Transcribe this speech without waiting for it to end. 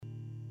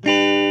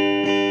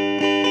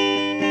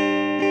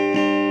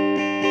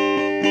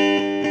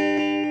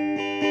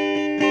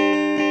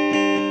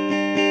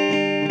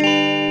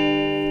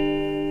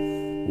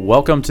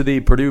Welcome to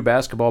the Purdue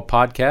Basketball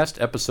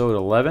Podcast, Episode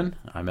 11.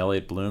 I'm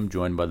Elliot Bloom,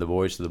 joined by the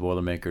voice of the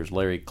Boilermakers,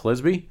 Larry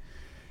Clisby.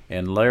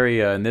 And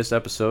Larry, in this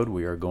episode,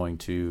 we are going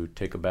to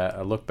take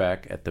a look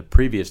back at the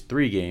previous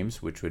three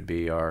games, which would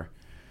be our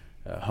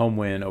home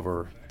win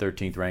over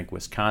 13th-ranked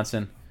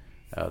Wisconsin,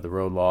 the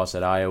road loss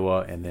at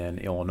Iowa, and then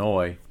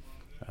Illinois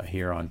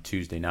here on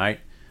Tuesday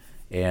night.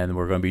 And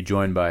we're going to be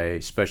joined by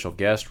a special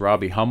guest.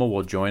 Robbie Hummel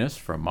will join us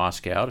from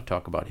Moscow to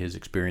talk about his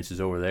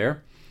experiences over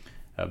there.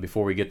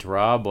 Before we get to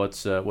Rob,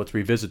 let's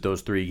revisit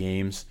those three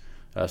games,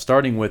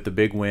 starting with the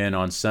big win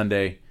on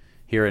Sunday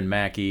here in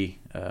Mackey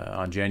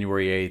on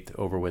January 8th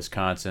over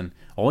Wisconsin.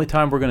 Only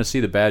time we're going to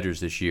see the Badgers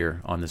this year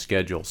on the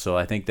schedule, so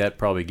I think that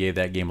probably gave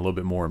that game a little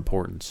bit more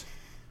importance.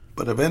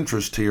 But of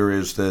interest here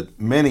is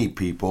that many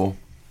people,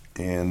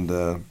 and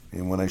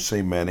when I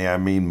say many, I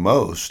mean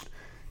most,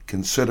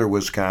 consider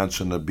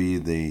Wisconsin to be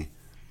the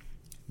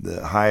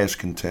highest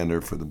contender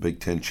for the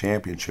Big Ten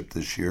championship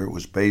this year. It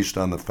was based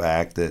on the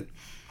fact that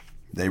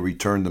they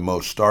returned the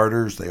most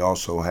starters. They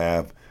also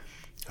have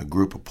a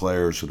group of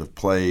players that have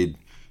played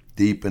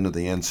deep into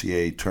the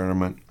NCAA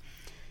tournament,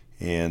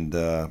 and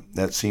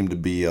that seemed to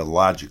be a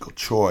logical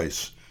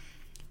choice.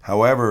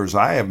 However, as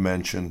I have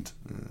mentioned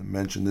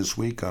this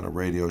week on a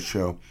radio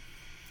show,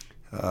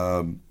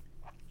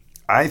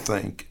 I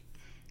think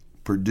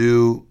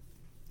Purdue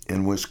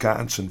and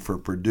Wisconsin for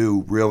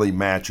Purdue really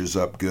matches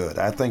up good.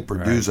 I think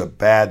Purdue's a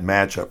bad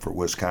matchup for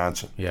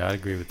Wisconsin. Yeah, I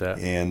agree with that.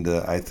 And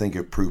I think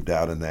it proved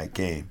out in that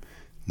game.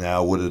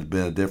 Now, would it have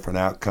been a different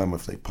outcome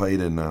if they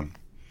played in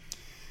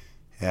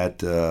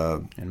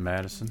Madison?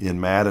 In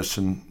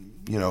Madison,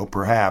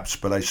 perhaps.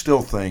 But I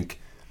still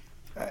think,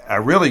 I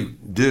really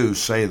do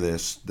say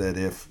this, that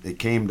if it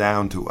came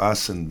down to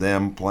us and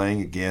them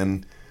playing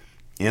again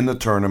in the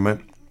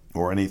tournament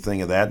or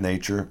anything of that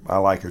nature, I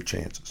like our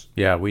chances.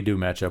 Yeah, we do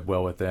match up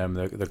well with them.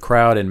 The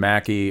crowd in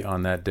Mackey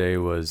on that day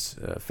was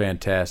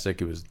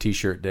fantastic. It was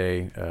T-shirt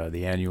day,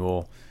 the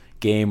annual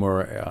game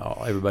where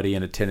everybody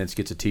in attendance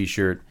gets a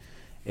T-shirt.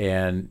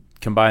 And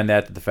combine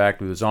that to the fact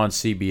that it was on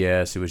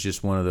CBS, it was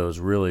just one of those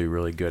really,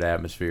 really good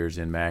atmospheres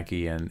in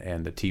Mackey,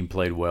 and the team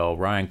played well.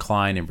 Ryan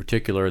Klein, in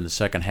particular, in the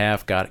second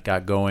half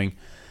got going,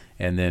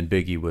 and then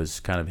Biggie was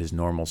kind of his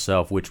normal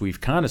self, which we've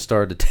kind of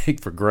started to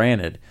take for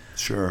granted.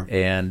 Sure.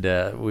 And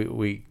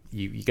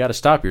you got to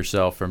stop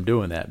yourself from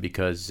doing that,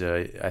 because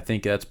I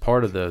think that's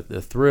part of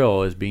the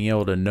thrill, is being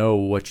able to know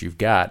what you've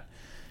got.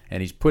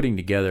 And he's putting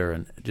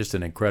together just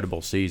an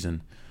incredible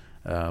season,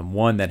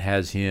 one that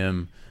has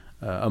him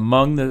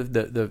among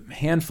the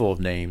handful of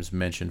names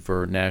mentioned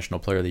for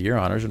National Player of the Year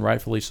honors, and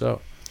rightfully so.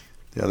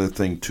 The other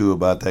thing, too,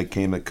 about that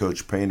game that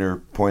Coach Painter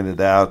pointed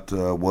out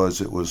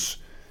was it was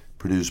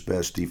Purdue's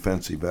best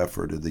defensive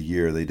effort of the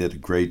year. They did a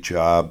great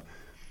job,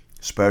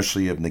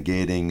 especially of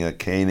negating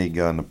Koenig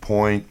on the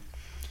point,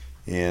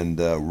 and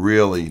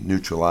really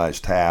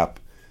neutralized Happ.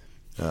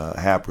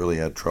 Happ really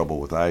had trouble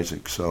with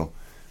Isaac. So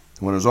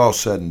when it was all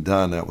said and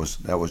done, that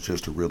was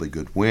just a really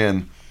good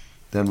win.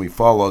 Then we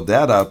followed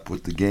that up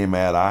with the game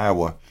at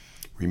Iowa,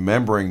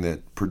 remembering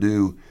that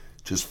Purdue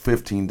just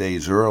 15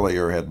 days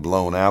earlier had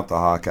blown out the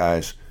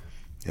Hawkeyes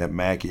at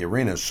Mackey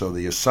Arena. So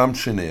the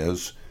assumption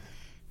is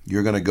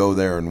you're going to go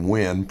there and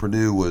win.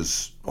 Purdue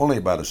was only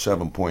about a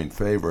 7-point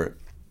favorite,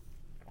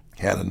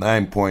 had a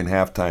 9-point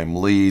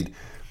halftime lead,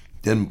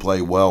 didn't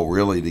play well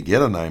really to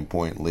get a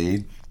 9-point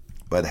lead,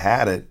 but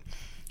had it,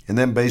 and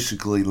then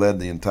basically led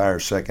the entire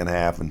second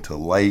half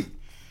until late.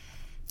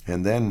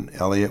 And then,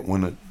 Elliot,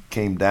 when it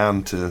came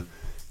down to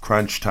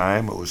crunch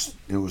time, it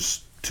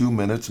was 2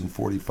 minutes and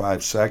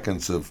 45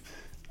 seconds of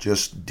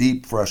just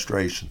deep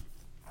frustration.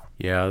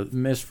 Yeah,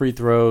 missed free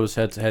throws,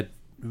 had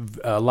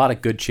a lot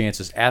of good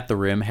chances at the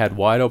rim, had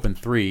wide open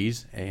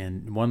threes,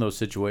 and one of those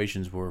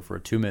situations where for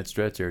a 2-minute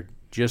stretch there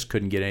just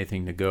couldn't get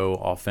anything to go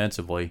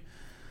offensively,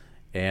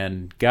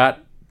 and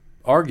got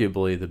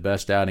arguably the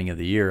best outing of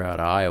the year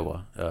out of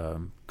Iowa.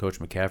 Coach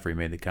McCaffrey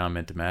made the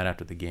comment to Matt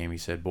after the game. He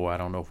said, "Boy, I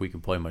don't know if we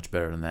can play much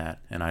better than that."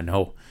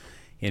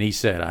 And he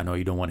said, "I know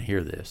you don't want to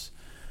hear this."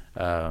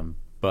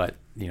 But,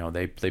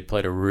 they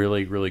played a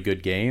really, really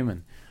good game.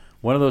 And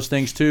one of those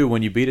things, too,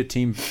 when you beat a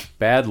team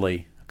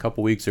badly a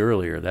couple weeks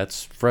earlier,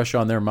 that's fresh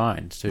on their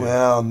minds, too.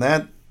 Well, and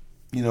that,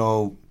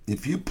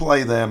 if you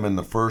play them in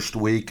the first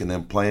week and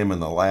then play them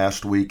in the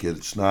last week,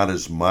 it's not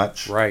as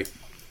much. Right.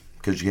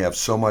 Because you have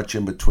so much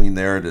in between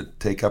there to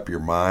take up your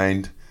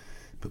mind.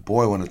 But,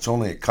 boy, when it's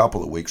only a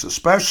couple of weeks,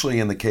 especially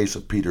in the case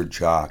of Peter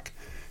Jock,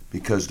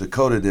 because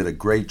Dakota did a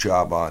great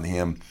job on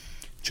him.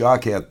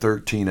 Jock had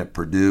 13 at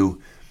Purdue,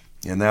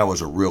 and that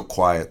was a real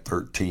quiet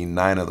 13.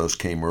 9 of those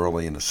came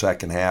early in the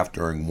second half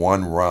during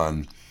one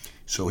run.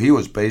 So he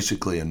was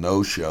basically a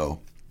no-show.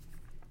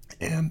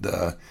 And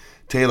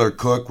Taylor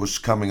Cook was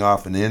coming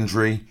off an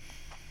injury.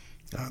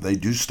 They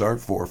do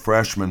start 4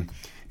 freshmen.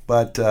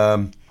 But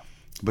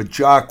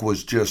Jock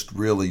was just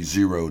really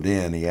zeroed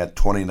in. He had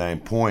 29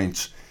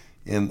 points.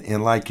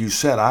 And like you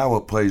said,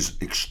 Iowa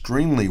plays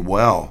extremely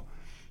well.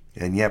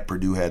 And yet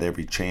Purdue had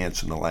every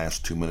chance in the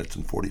last 2 minutes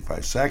and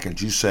 45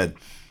 seconds. You said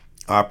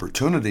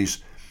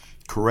opportunities,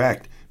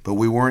 correct, but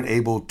we weren't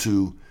able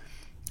to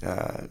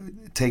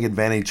take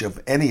advantage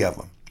of any of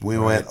them. We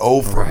went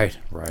over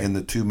right. in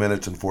the 2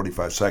 minutes and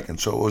 45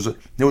 seconds. So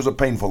it was a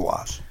painful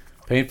loss.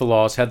 Painful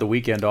loss. Had the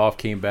weekend off,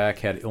 came back,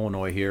 had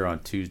Illinois here on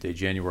Tuesday,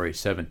 January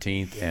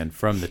 17th. And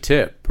from the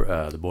tip,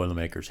 the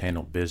Boilermakers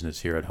handled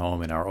business here at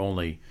home in our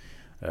only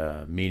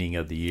meeting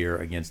of the year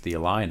against the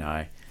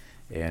Illini.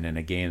 And in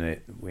a game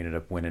that we ended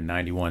up winning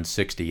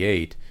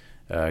 91-68.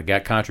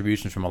 Got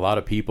contributions from a lot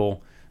of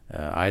people.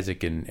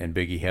 Isaac and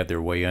Biggie had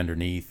their way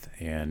underneath,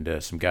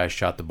 and some guys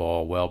shot the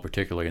ball well,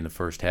 particularly in the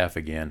first half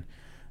again,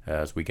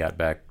 as we got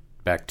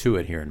back to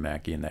it here in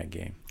Mackey in that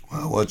game.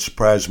 Well, what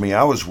surprised me,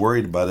 I was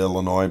worried about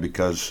Illinois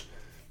because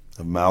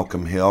of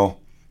Malcolm Hill.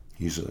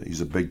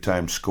 He's a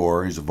big-time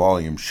scorer. He's a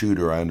volume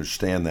shooter. I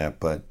understand that,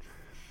 but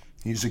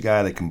he's a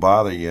guy that can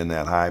bother you in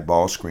that high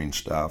ball screen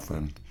stuff.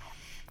 And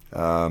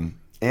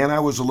I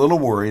was a little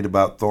worried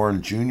about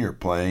Thorne Jr.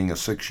 playing, a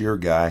 6-year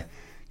guy,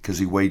 because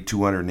he weighed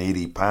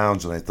 280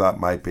 pounds, and I thought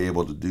might be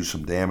able to do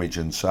some damage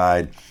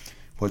inside.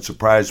 What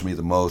surprised me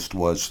the most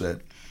was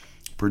that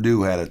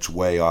Purdue had its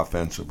way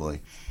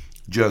offensively,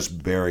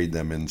 just buried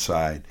them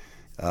inside.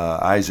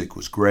 Isaac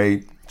was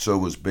great, so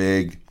was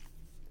Big.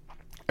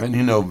 And,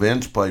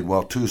 Vince played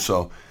well too,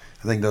 so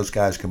I think those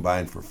guys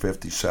combined for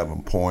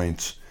 57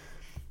 points.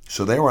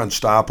 So they were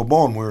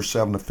unstoppable, and we were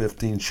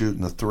 7-15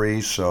 shooting the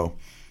threes, so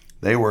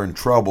they were in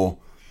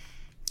trouble.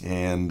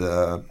 And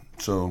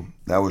so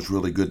that was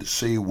really good to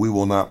see. We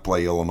will not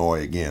play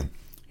Illinois again.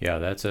 Yeah,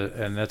 that's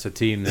a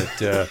team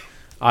that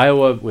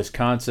Iowa,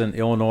 Wisconsin,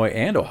 Illinois,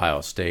 and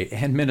Ohio State,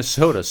 and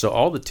Minnesota. So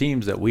all the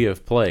teams that we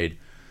have played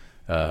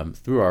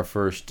through our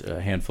first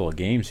handful of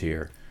games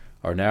here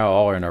are now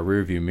all in our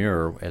rearview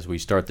mirror as we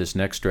start this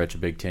next stretch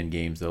of Big Ten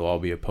games. They'll all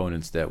be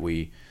opponents that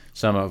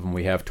some of them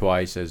we have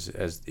twice, as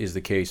is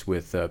the case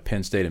with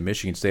Penn State and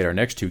Michigan State, our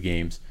next two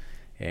games.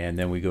 And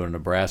then we go to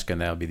Nebraska,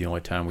 and that'll be the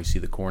only time we see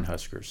the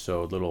Cornhuskers.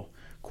 So a little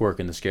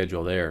quirk in the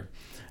schedule there.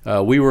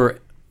 We were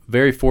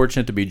very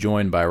fortunate to be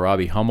joined by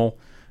Robbie Hummel.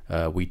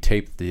 We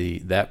taped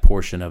that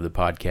portion of the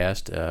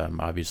podcast.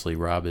 Obviously,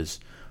 Rob is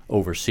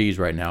overseas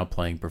right now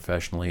playing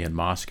professionally in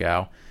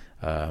Moscow.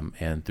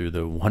 And through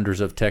the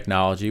wonders of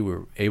technology, we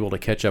were able to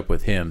catch up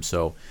with him.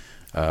 So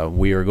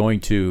we are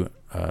going to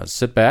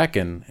sit back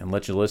and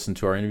let you listen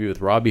to our interview with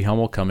Robbie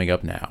Hummel coming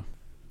up now.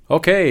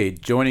 Okay,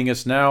 joining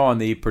us now on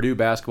the Purdue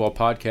Basketball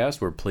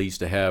Podcast, we're pleased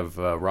to have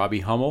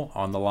Robbie Hummel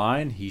on the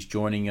line. He's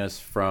joining us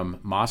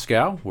from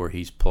Moscow, where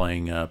he's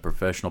playing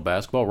professional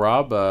basketball.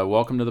 Rob,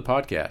 welcome to the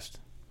podcast.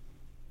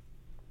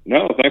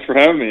 No, thanks for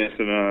having me. It's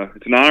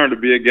an honor to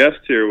be a guest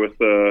here with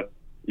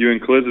you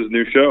and Cliz's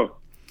new show.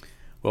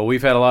 Well,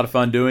 we've had a lot of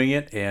fun doing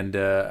it, and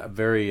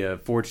very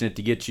fortunate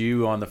to get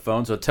you on the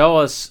phone. So tell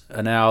us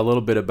now a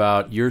little bit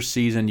about your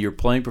season. You're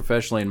playing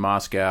professionally in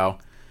Moscow.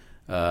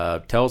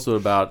 Tell us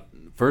about,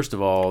 first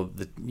of all,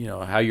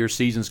 how your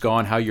season's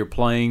gone, how you're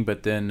playing,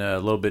 but then a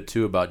little bit,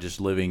 too, about just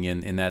living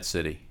in that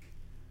city.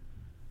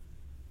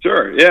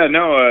 Sure. Yeah,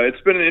 no,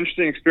 it's been an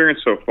interesting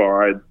experience so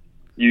far.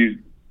 You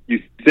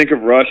think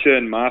of Russia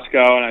and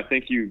Moscow, and I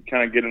think you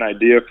kind of get an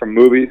idea from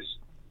movies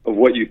of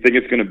what you think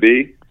it's going to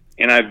be.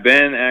 And I've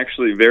been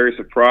actually very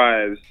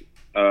surprised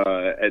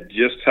at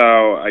just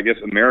how, I guess,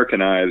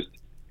 Americanized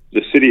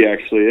the city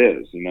actually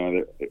is.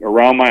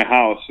 Around my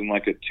house in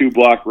like a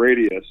 2-block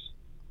radius,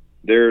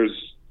 there's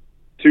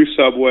 2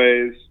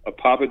 Subways, a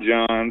Papa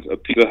John's, a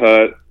Pizza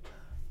Hut,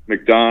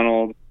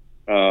 McDonald's,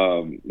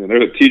 there's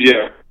a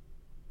TJ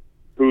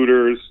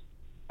Hooters.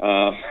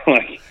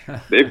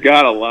 They've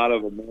got a lot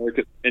of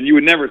American, and you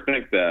would never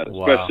think that,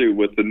 especially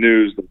with the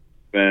news that's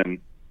been,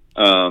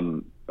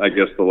 I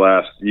guess, the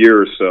last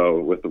year or so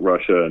with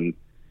Russia and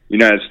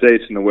United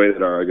States and the way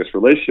that our, I guess,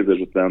 relationship is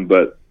with them.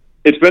 But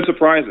it's been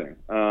surprising.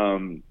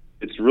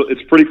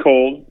 It's pretty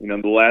cold.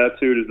 The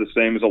latitude is the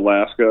same as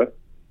Alaska.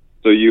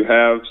 So you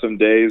have some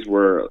days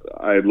where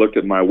I looked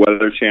at my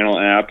Weather Channel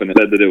app and it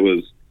said that it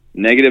was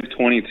negative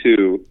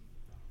 22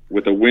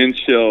 with a wind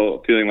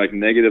chill feeling like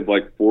negative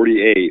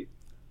 48.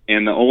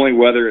 And the only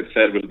weather it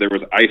said was there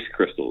was ice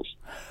crystals,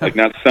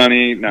 not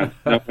sunny, not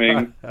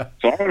snowing. So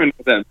I don't even know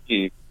what that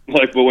means.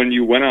 But when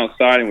you went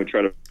outside and would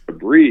try to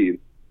breathe,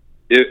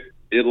 it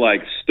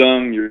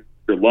stung your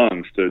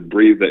lungs to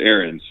breathe the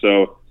air in.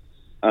 So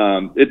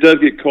it does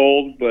get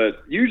cold,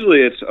 but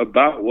usually it's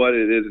about what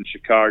it is in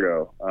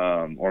Chicago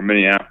or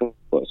Minneapolis.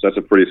 That's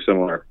a pretty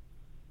similar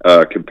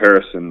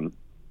comparison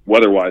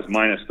weather-wise,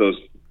 minus those,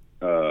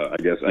 I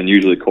guess,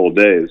 unusually cold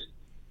days.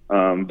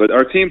 But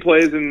our team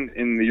plays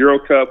in the Euro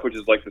Cup, which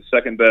is like the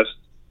second best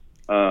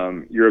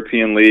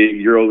European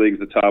league. EuroLeague's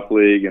the top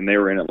league, and they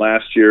were in it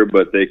last year,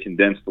 but they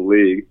condensed the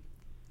league,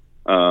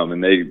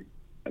 and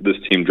this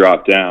team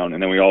dropped down.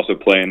 And then we also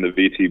play in the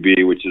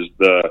VTB, which is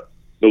the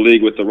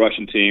league with the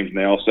Russian teams, and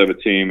they also have a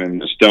team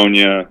in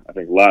Estonia, I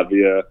think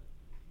Latvia,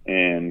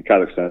 and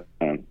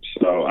Kazakhstan.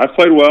 So I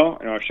played well.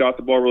 I shot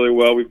the ball really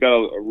well. We've got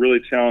a really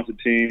talented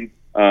team.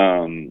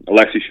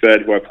 Alexei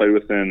Shved, who I played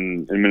with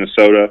in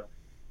Minnesota,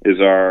 is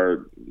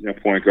our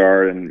point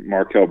guard, and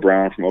Markel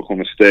Brown from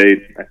Oklahoma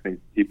State. I think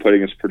he played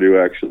against Purdue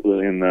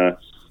actually in the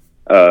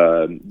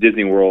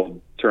Disney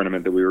World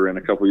tournament that we were in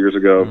a couple years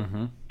ago.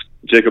 Mm-hmm.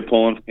 Jacob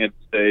Pullen from Kansas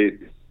State,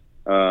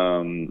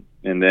 and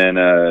then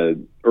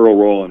Earl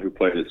Rowland, who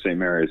played at St.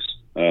 Mary's.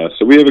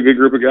 So we have a good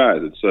group of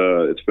guys.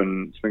 It's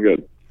been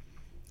good.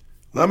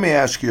 Let me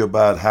ask you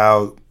about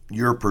how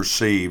you're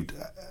perceived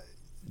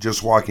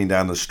just walking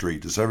down the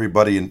street. Does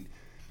everybody in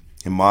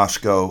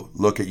Moscow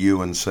look at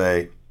you and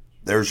say,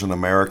 "There's an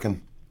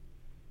American"?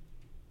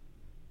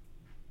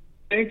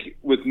 I think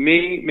with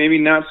me, maybe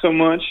not so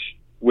much.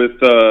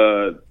 With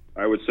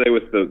I would say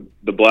with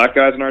the black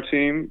guys on our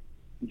team,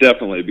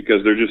 definitely,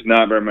 because there's just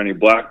not very many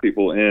black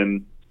people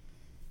in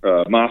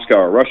Moscow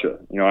or Russia.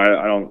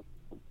 I don't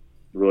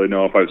really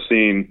know if I've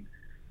seen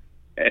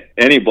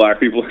any black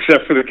people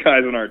except for the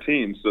guys on our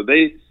team. So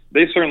they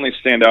certainly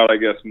stand out, I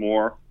guess,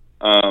 more.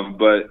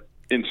 But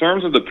in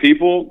terms of the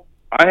people,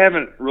 I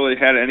haven't really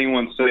had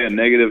anyone say a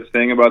negative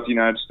thing about the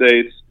United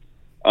States,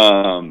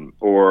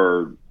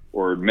 or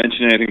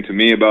mention anything to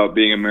me about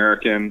being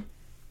American.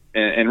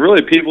 And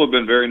really, people have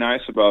been very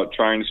nice about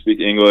trying to speak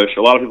English.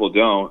 A lot of people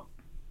don't,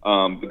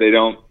 but they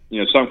don't.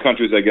 Some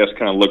countries, I guess,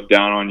 kind of look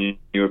down on you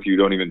if you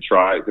don't even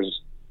try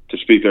to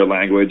speak their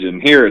language. And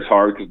here it's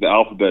hard because the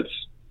alphabet's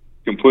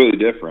completely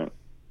different.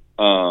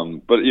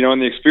 But in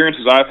the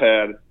experiences I've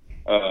had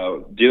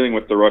dealing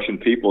with the Russian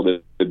people,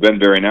 they've been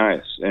very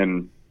nice.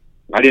 And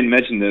I didn't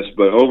mention this,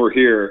 but over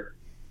here,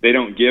 they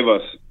don't give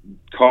us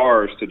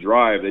cars to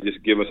drive. They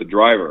just give us a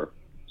driver.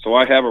 So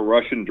I have a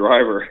Russian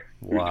driver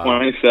who's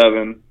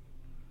 27.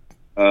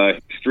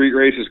 Street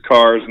races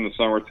cars in the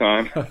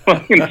summertime.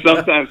 And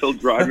sometimes he'll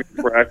drive me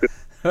to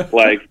practice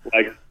like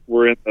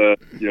we're in the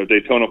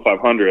Daytona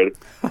 500.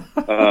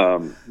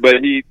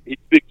 But he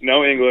speaks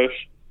no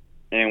English,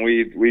 and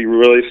we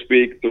really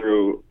speak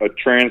through a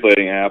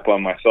translating app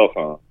on my cell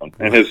phone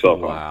and his cell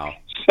phone. Wow.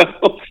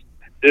 So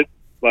it's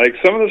like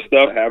some of the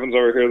stuff happens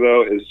over here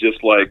though is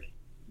just like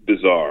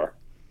bizarre.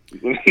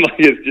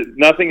 It's just,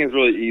 nothing is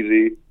really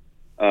easy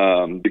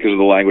because of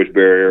the language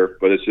barrier,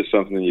 but it's just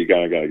something that you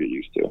gotta get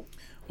used to.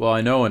 Well,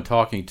 I know in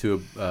talking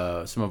to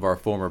some of our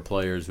former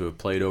players who have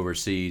played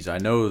overseas, I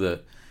know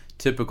the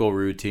typical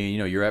routine.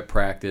 You're at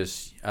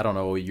practice. I don't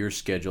know your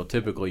schedule.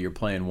 Typically, you're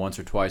playing once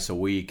or twice a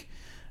week.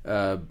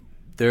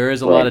 There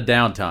is a lot of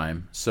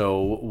downtime.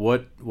 So,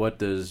 what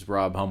does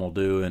Rob Hummel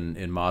do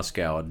in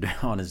Moscow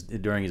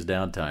during his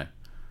downtime?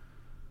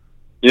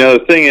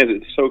 The thing is,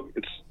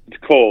 it's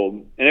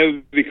cold, and it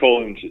would be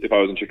cold if I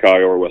was in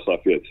Chicago or West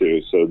Lafayette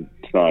too. So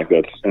it's not like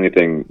that's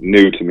anything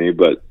new to me.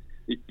 But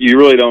you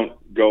really don't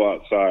go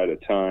outside a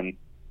ton.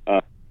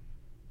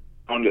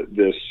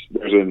 There's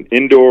an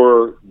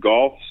indoor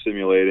golf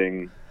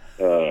simulator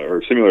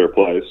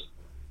place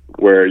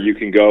where you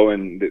can go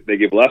and they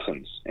give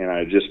lessons. And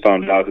I just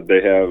found out that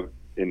they have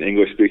an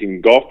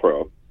English-speaking golf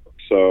pro.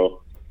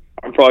 So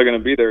I'm probably going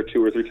to be there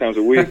 2 or 3 times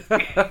a week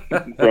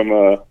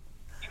from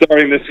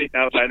starting this week.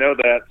 Now that I know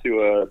that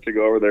to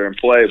go over there and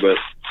play. But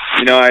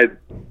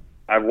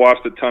I've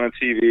watched a ton of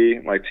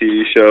TV, like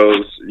TV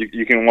shows.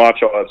 You can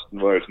watch all that,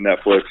 whether it's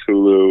Netflix,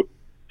 Hulu,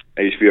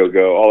 HBO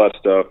Go, all that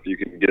stuff. You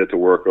can get it to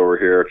work over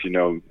here if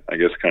I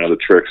guess, kind of the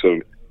tricks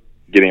of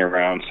getting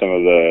around some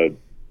of the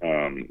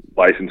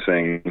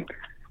licensing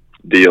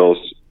deals.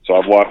 So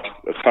I've watched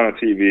a ton of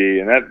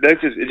TV, and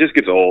it just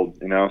gets old,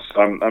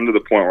 So I'm to the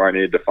point where I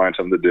need to find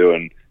something to do,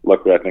 and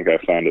luckily I think I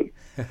found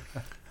it.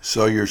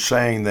 So you're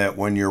saying that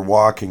when you're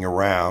walking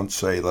around,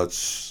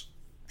 let's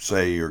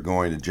say you're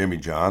going to Jimmy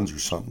John's or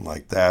something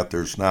like that,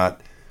 there's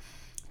not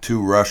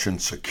 2 Russian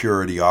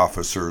security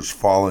officers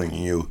following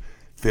you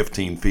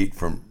 15 feet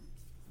from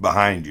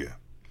behind you?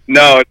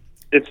 No,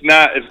 it's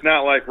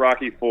not like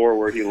Rocky IV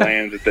where he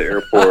lands at the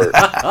airport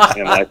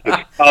and like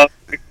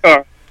the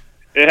car.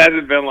 It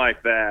hasn't been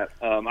like that.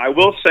 I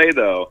will say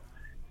though,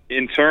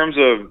 in terms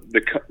of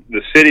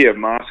the city of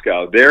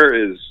Moscow, there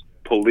is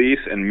police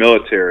and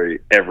military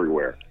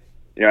everywhere.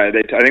 I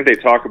think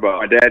they talk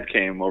about. My dad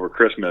came over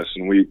Christmas,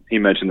 and he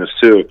mentioned this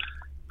too.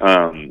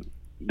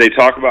 They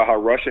talk about how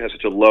Russia has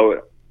such a low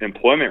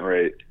employment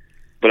rate,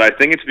 but I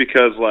think it's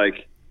because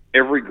like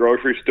every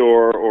grocery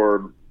store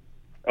or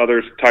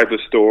other type of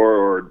store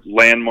or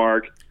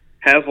landmark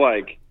has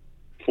like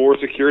 4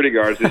 security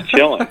guards just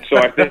chilling. So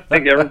I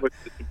think everybody's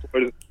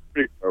employed as a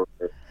security guard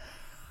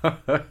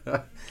over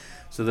there.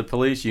 So the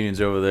police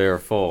unions over there are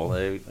full.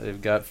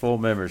 They've got full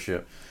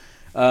membership.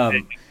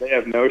 They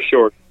have no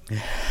shortage.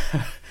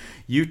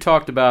 You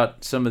talked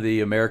about some of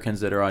the Americans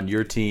that are on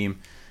your team.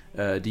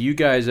 Do you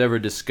guys ever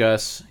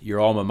discuss your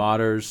alma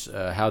maters,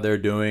 how they're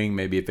doing,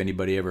 maybe if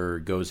anybody ever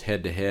goes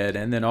head-to-head?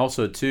 And then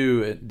also,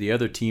 too, the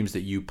other teams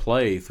that you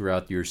play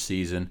throughout your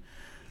season.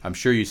 I'm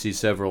sure you see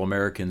several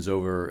Americans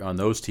over on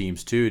those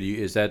teams, too.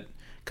 Is that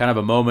kind of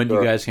a moment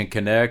you guys can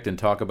connect and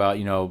talk about,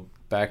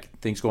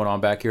 things going on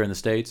back here in the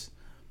States?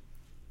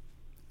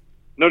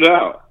 No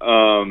doubt.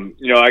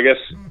 I guess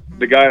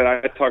the guy that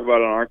I talk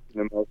about on our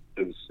team the most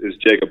is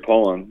Jacob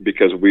Pullen,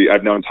 because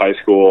I've known him since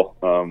high school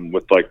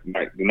with like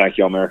the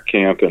Nike All-America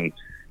camp and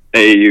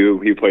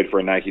AAU. He played for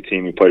a Nike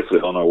team. He played for the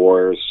Illinois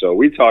Warriors. So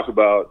we talk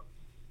about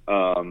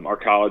our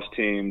college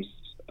teams.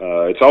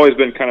 It's always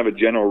been kind of a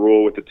general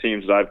rule with the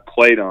teams that I've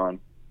played on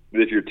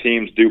that if your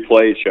teams do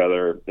play each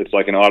other, it's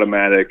like an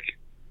automatic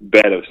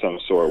bet of some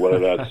sort, whether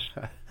that's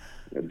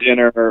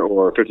dinner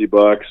or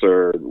 $50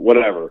 or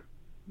whatever.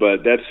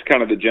 But that's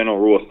kind of the general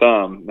rule of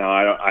thumb. Now,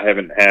 I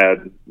haven't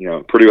had,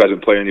 Purdue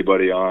hasn't played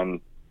anybody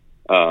on,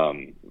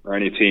 or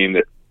any team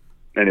that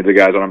any of the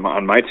guys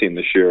on my team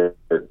this year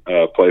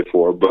played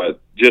for. But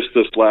just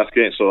this last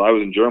game, so I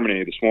was in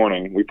Germany this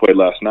morning. We played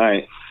last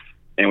night,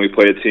 and we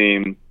played a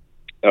team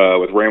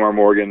with Raymar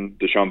Morgan,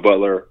 Deshaun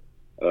Butler,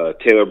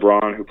 Taylor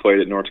Braun, who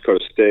played at North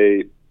Dakota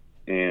State,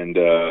 and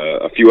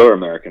a few other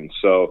Americans.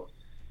 So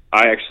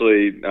I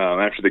actually,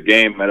 after the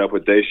game, met up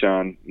with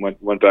Deshaun,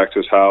 went back to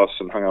his house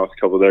and hung out with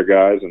a couple of their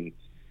guys, and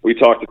we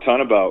talked a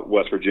ton about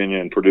West Virginia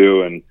and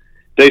Purdue. And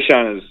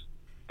Deshaun is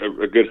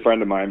a good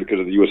friend of mine because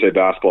of the USA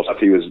basketball stuff.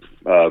 He was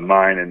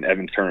mine and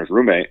Evan Turner's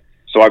roommate,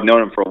 so I've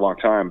known him for a long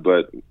time.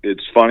 But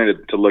it's funny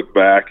to look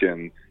back,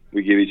 and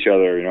we give each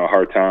other a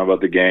hard time about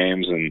the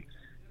games. And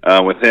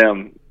with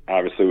him,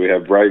 obviously, we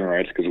have bragging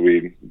rights because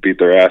we beat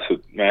their ass at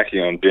Mackey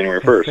on January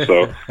 1st.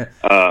 So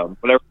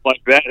whenever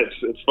like that,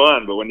 it's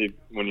fun. But when you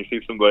see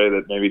somebody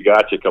that maybe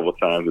got you a couple of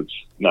times,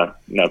 it's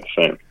not the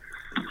same.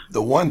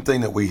 The one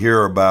thing that we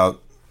hear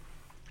about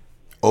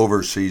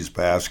overseas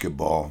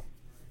basketball,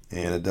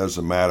 and it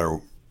doesn't matter,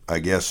 I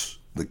guess,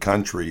 the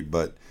country,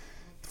 but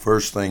the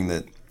first thing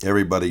that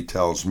everybody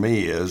tells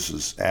me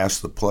is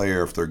ask the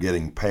player if they're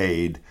getting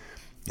paid,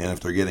 and if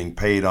they're getting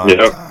paid on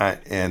time,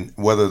 and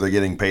whether they're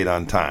getting paid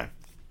on time.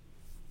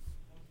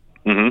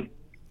 Mm-hmm.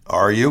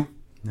 Are you?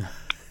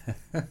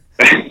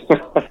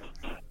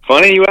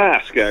 Funny you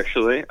ask,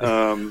 actually.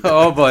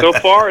 Oh, boy. So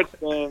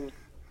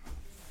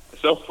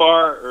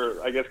far,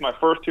 or I guess my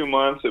first 2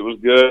 months, it was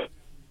good.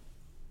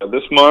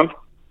 This month,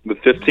 the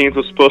 15th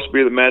was supposed to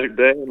be the magic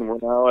day, and we're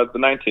now at the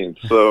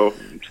 19th. So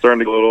I'm starting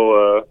to get a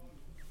little,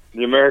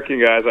 the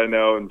American guys I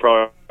know, and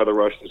probably other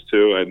Russians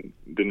too, I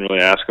didn't really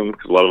ask them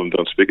because a lot of them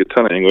don't speak a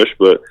ton of English,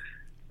 but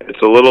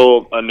it's a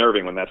little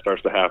unnerving when that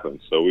starts to happen.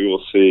 So we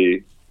will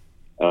see,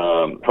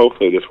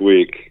 hopefully this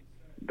week,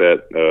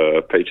 that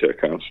paycheck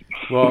comes.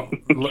 Well,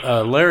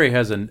 Larry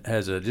has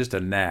just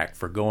a knack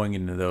for going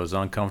into those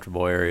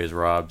uncomfortable areas,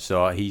 Rob.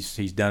 So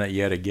he's done it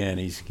yet again.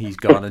 He's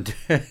gone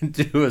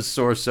into a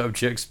sore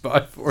subject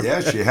spot for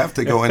Yes, you have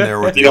to go in there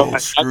with the old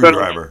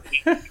screwdriver.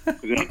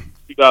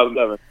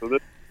 2007. So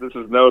this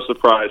is no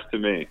surprise to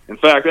me. In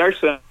fact,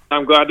 actually,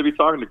 I'm glad to be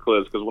talking to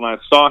Cliz because when I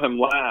saw him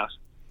last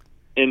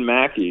in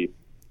Mackey,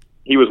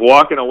 he was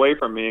walking away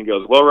from me and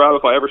goes, "Well, Rob,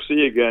 if I ever see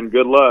you again,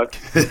 good luck."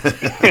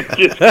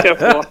 Just kept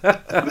walking.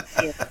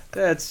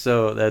 That's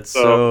so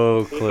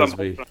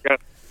Clisby. I've got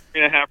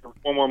 3.5 or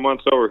 4 more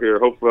months over here.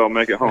 Hopefully, I'll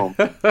make it home.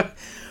 Well,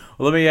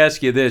 let me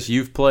ask you this: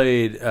 you've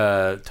played.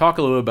 Talk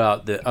a little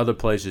about the other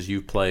places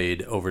you've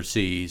played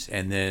overseas,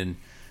 and then,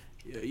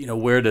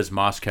 where does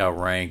Moscow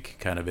rank,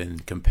 kind of in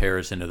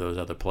comparison to those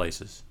other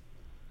places?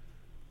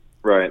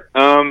 Right.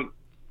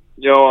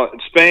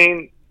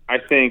 Spain, I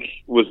think,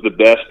 was the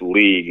best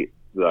league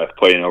that I've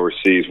played in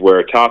overseas,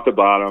 where top to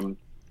bottom,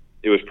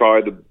 it was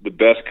probably the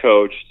best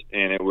coached,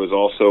 and it was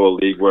also a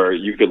league where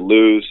you could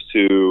lose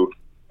to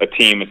a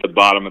team at the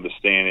bottom of the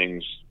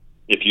standings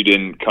if you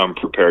didn't come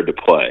prepared to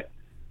play.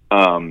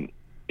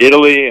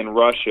 Italy and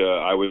Russia,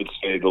 I would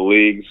say the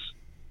leagues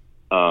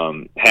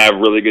have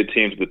really good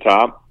teams at the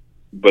top,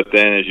 but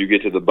then as you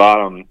get to the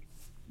bottom,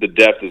 the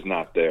depth is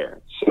not there.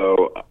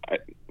 So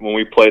when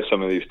we play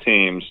some of these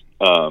teams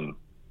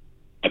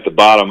at the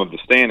bottom of the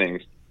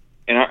standings,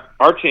 and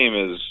our team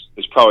is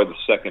probably the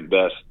second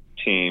best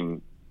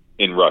team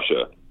in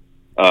Russia,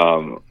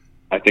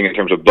 I think, in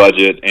terms of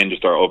budget and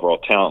just our overall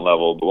talent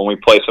level. But when we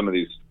play some of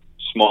these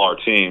smaller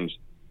teams,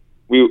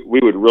 we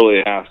would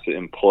really have to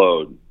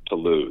implode to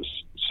lose.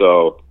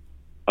 So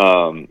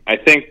I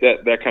think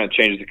that kind of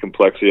changes the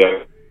complexity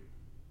of it.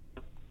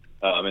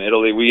 In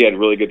Italy, we had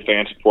really good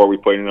fan support. We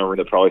played in an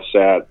arena that probably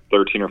sat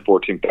 13 or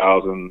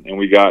 14,000, and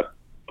we got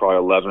probably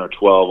 11 or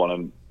 12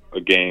 on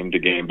a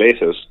game-to-game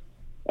basis.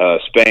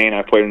 Spain,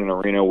 I played in an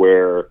arena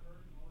where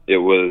it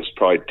was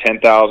probably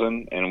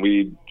 10,000, and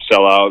we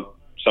sell out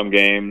some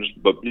games,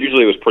 but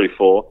usually it was pretty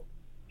full.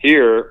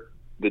 Here,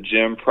 the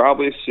gym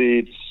probably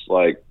seats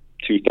like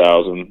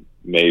 2,000,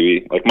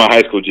 maybe. Like my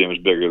high school gym is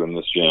bigger than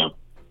this gym,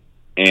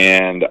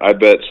 and I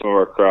bet some of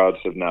our crowds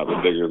have not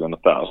been bigger than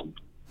 1,000.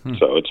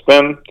 So it's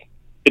been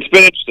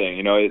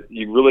interesting.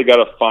 You really got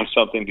to find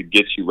something to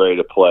get you ready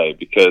to play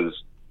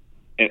because,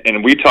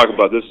 and we talk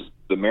about this as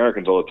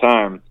Americans all the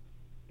time.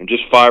 And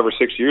just 5 or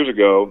 6 years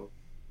ago,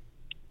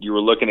 you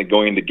were looking at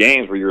going into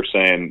games where you were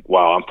saying,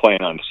 "Wow, I'm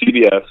playing on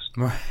CBS.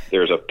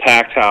 There's a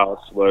packed house,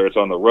 whether it's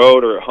on the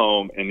road or at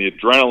home, and the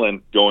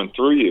adrenaline going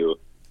through you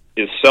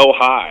is so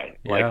high.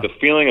 Yeah. Like the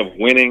feeling of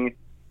winning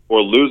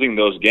or losing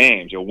those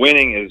games.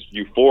 Winning is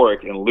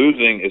euphoric, and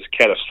losing is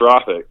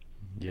catastrophic.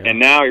 Yeah. And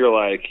now you're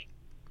like,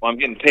 well, I'm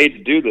getting paid to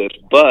do this,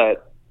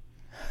 but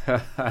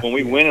when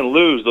we win and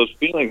lose, those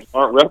feelings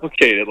aren't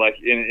replicated. Like,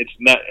 and it's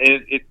not.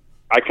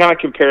 I kind of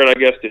compare it, I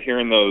guess, to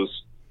hearing those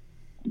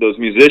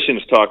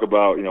musicians talk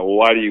about,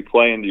 why do you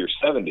play into your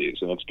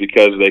 70s? And it's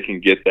because they can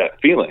get that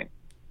feeling.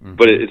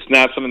 but it's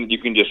not something that you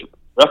can just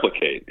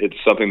replicate. It's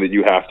something that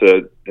you have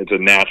to. It's a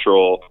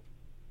natural,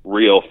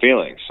 real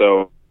feeling.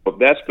 So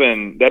that's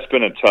been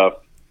a tough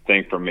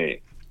thing for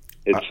me.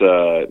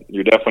 It's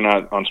you're definitely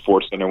not on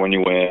SportsCenter when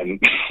you win,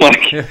 and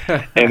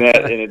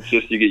it's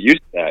just you get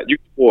used to that.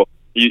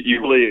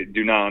 You really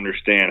do not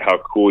understand how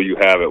cool you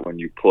have it when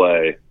you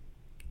play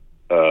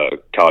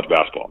college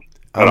basketball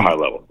at a high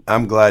level.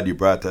 I'm glad you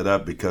brought that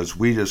up because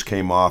we just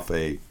came off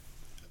a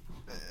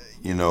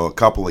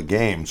couple of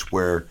games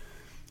where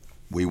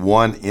we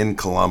won in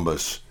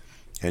Columbus,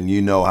 and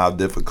you know how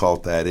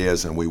difficult that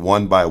is, and we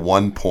won by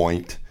 1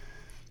 point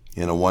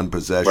in a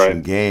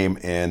one-possession game,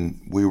 and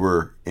we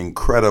were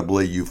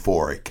incredibly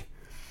euphoric.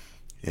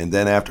 And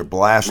then after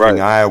blasting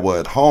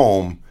Iowa at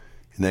home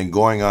and then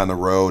going on the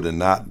road and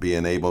not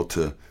being able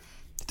to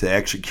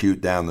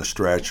execute down the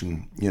stretch,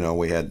 and,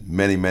 we had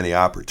many, many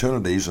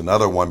opportunities,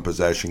 another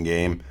one-possession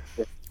game,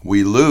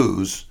 we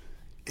lose.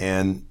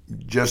 And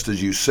just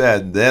as you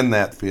said, then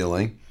that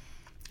feeling,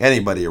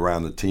 anybody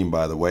around the team,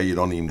 by the way, you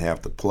don't even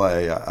have to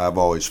play. I've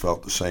always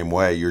felt the same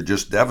way. You're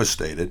just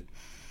devastated.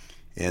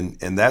 And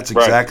that's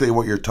exactly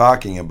what you're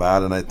talking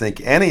about. And I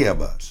think any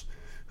of us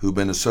who've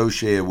been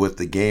associated with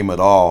the game at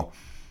all,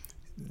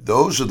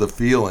 those are the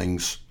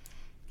feelings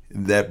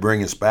that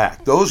bring us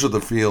back. Those are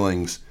the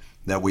feelings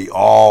that we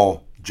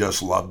all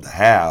just love to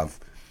have,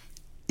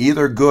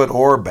 either good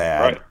or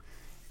bad. Right.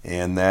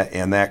 And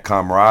that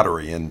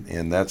camaraderie,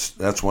 and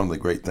that's one of the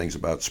great things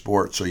about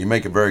sports. So you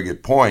make a very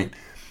good point.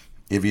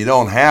 If you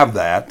don't have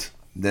that,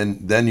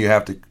 then you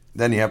have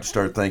to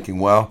start thinking,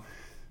 well,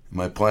 am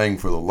I playing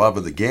for the love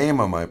of the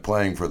game? Am I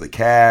playing for the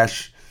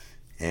cash?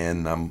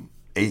 And I'm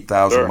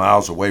 8,000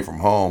 miles away from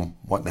home.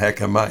 What the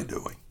heck am I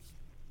doing?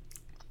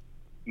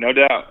 No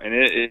doubt, and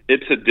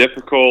it's a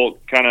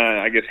difficult kind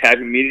of, I guess,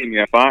 happy medium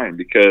you find,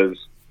 because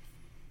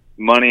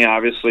money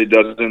obviously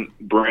doesn't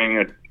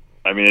bring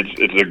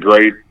it's a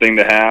great thing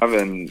to have,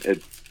 and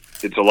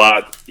it's a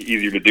lot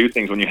easier to do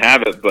things when you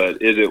have it.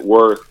 But is it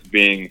worth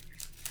being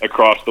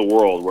across the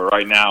world where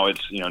right now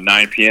it's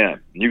 9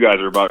 p.m. and you guys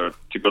are about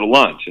to go to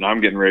lunch and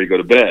I'm getting ready to go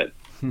to bed?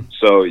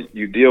 So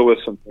you deal with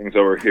some things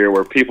over here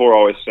where people are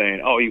always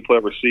saying, "Oh, you play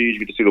overseas, you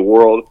get to see the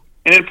world,"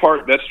 and in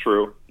part that's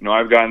true.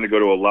 I've gotten to go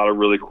to a lot of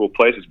really cool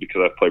places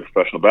because I've played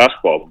professional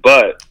basketball.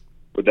 But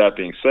with that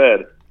being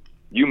said,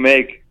 you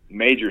make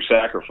major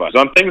sacrifices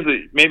on things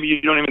that maybe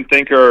you don't even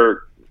think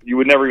you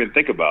would never even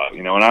think about.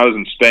 When I was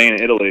in Spain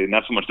and Italy,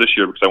 not so much this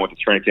year because I went to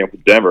training camp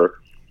with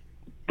Denver,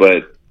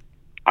 but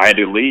I had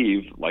to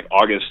leave like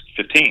August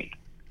 15th.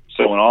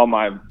 So when all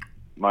my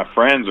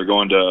friends are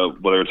going to,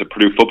 whether it's a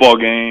Purdue football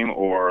game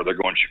or they're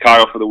going to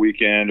Chicago for the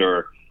weekend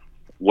or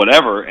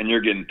whatever, and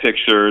you're getting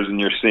pictures and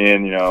you're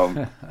seeing,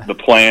 the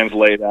plans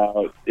laid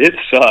out, it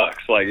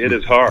sucks. Like, it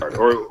is hard.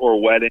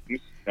 Or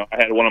weddings. I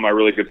had one of my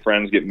really good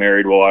friends get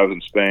married while I was in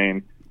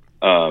Spain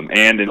and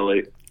in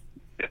Italy.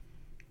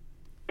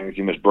 If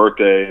you miss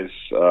birthdays,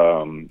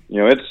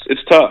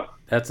 it's tough.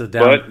 That's the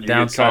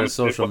downside of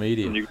social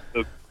media.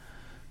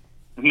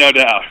 No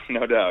doubt.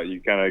 You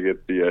kind of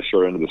get the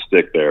short end of the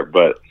stick there.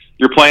 But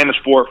you're playing the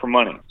sport for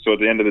money. So at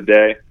the end of the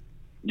day,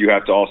 you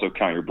have to also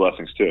count your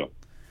blessings too.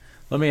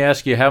 Let me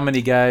ask you, how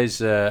many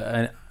guys?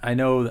 I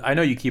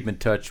know you keep in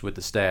touch with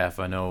the staff.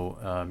 I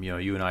know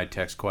you and I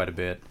text quite a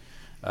bit.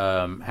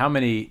 How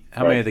many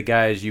of the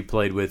guys you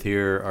played with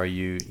here are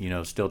you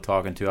still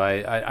talking to?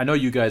 I know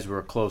you guys were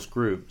a close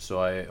group, so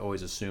I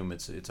always assume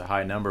it's a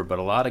high number. But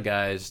a lot of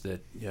guys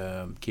that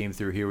came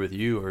through here with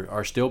you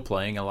are still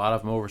playing. A lot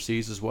of them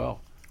overseas as well.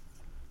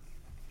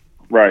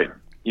 Right.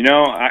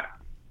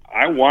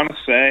 I want to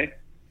say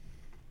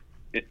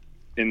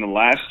in the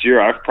last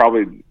year I've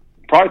probably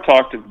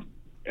talked to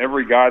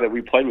every guy that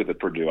we played with at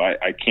Purdue.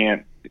 I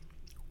can't.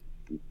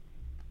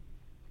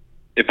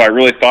 If I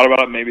really thought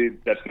about it, maybe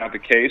that's not the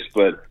case,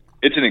 but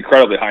it's an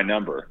incredibly high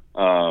number.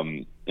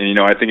 And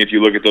I think if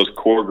you look at those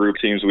core group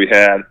teams we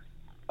had,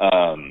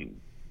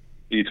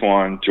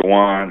 Etuan,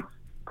 Jawan,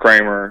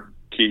 Kramer,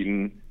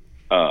 Keaton,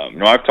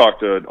 I've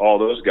talked to all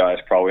those guys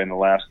probably in the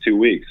last 2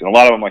 weeks. And a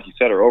lot of them, like you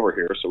said, are over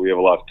here, so we have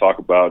a lot to talk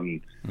about,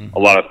 and a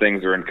lot of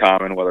things are in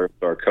common, whether it's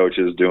our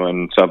coaches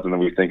doing something that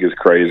we think is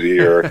crazy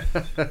or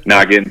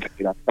not getting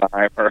paid on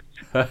time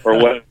or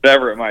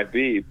whatever it might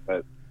be.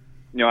 But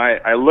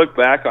I look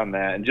back on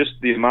that and just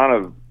the amount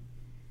of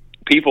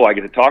people I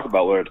get to talk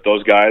about, whether it's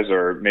those guys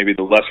or maybe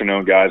the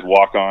lesser-known guys,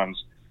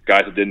 walk-ons,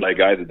 guys that didn't play,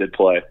 guys that did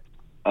play.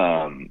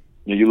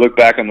 You look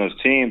back on those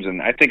teams,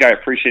 and I think I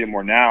appreciate it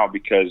more now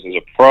because as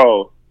a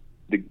pro,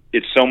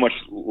 it's so much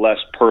less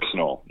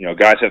personal.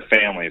 Guys have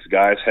families,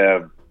 guys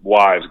have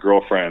wives,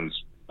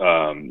 girlfriends.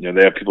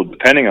 They have people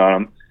depending on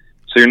them,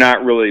 so you're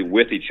not really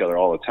with each other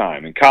all the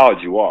time. In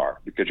college, you are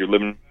because you're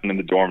living in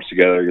the dorms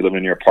together, you're living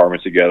in your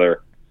apartment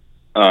together.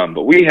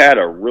 But we had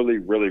a really,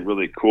 really,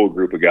 really cool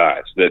group of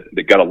guys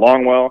that got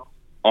along well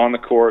on the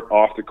court,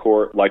 off the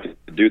court, like to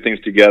do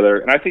things together.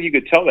 And I think you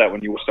could tell that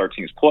when you watched our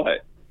teams play.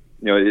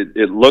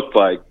 It looked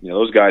like,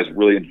 those guys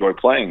really enjoy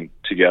playing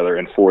together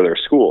and for their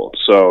school.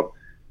 So,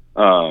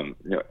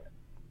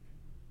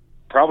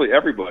 probably probably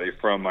everybody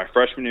from my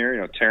freshman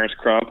year, Terrence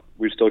Crump,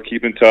 we still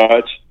keep in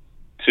touch,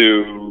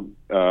 to,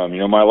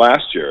 my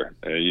last year.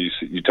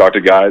 You talk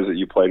to guys that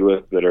you played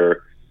with that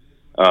are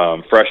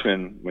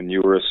freshmen when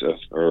you were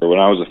when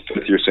I was a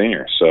fifth-year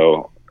senior.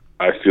 So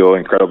I feel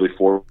incredibly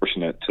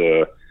fortunate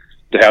to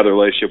have the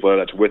relationship, whether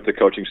that's with the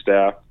coaching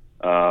staff.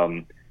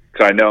 Because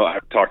I know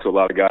I've talked to a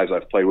lot of guys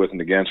I've played with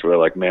and against where they're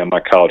like, man, my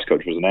college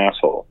coach was an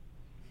asshole.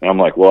 And I'm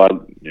like, well,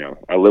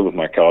 I lived with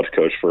my college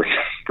coach for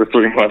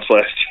 3 months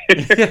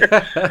last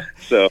year.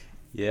 So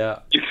yeah,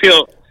 you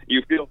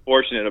feel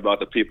fortunate about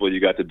the people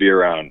you got to be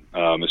around,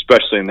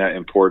 especially in that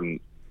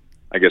important,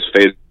 I guess,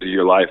 phase of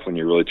your life when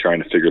you're really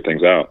trying to figure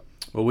things out.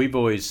 Well, we've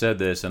always said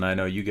this, and I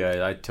know you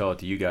guys, I tell it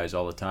to you guys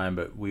all the time,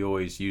 but we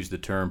always use the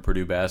term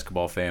Purdue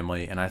basketball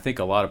family, and I think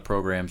a lot of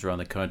programs around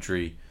the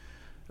country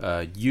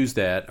use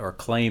that or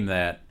claim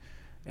that,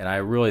 and I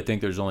really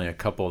think there's only a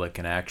couple that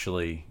can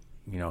actually,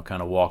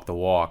 kind of walk the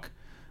walk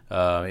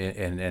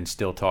and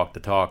still talk the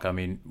talk. I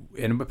mean,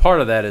 and part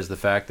of that is the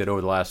fact that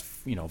over the last,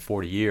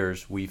 40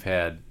 years, we've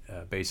had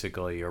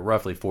basically, or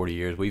roughly 40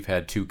 years, we've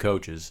had two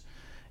coaches.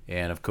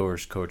 And, of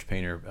course, Coach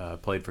Painter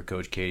played for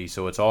Coach Katie.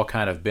 So it's all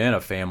kind of been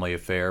a family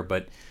affair.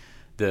 But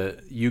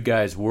you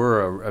guys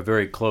were a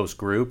very close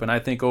group. And I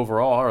think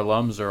overall our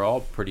alums are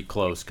all pretty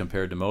close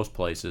compared to most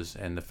places.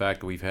 And the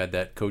fact that we've had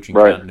that coaching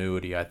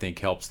continuity, I think,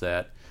 helps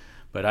that.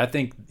 But I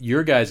think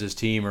your guys'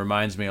 team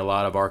reminds me a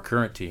lot of our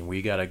current team.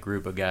 We got a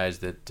group of guys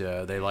that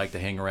they like to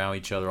hang around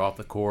each other off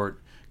the court.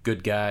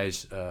 Good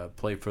guys,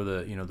 play for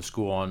the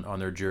school on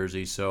their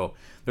jerseys. So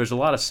there's a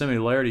lot of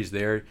similarities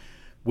there.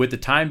 With the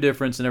time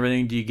difference and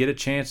everything, do you get a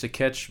chance to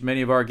catch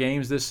many of our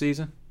games this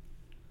season?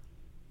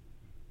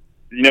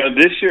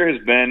 This year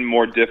has been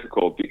more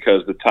difficult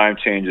because the time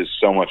changes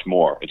so much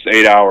more. It's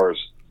 8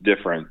 hours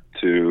different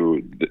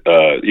to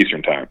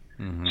Eastern time.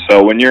 Mm-hmm.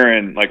 So when you're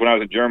when I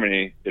was in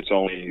Germany, it's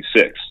only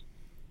 6.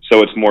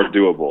 So it's more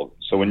doable.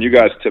 So when you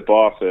guys tip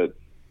off at,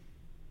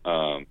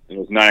 it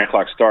was 9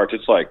 o'clock starts,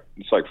 it's like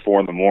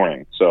 4 in the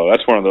morning. So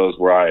that's one of those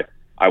where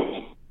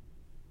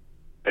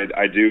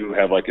I do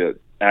have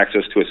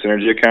access to a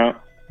Synergy account,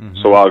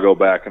 so I'll go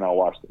back and I'll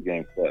watch the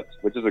game clips,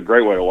 which is a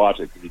great way to watch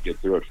it because you get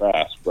through it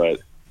fast.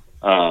 But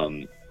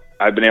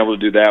I've been able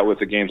to do that with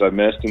the games I've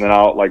missed, and then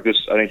I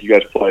think you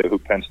guys play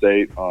Penn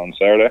State on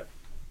Saturday.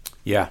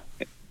 Yeah,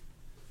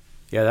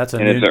 that's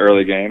it's an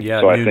early game.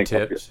 Yeah, so noon I think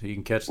tips. You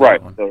can catch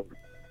that one.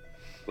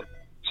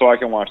 So I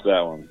can watch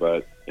that one,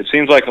 but it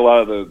seems like a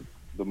lot of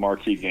the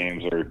marquee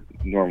games are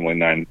normally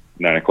 9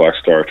 o'clock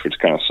starts, which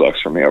kind of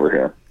sucks for me over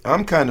here.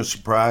 I'm kind of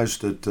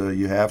surprised that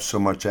you have so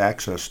much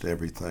access to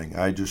everything.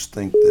 I just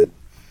think that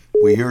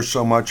we hear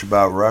so much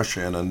about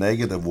Russia in a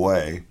negative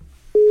way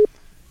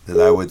that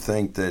I would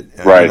think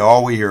that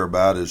all we hear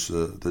about is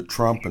the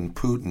Trump and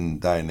Putin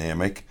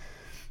dynamic,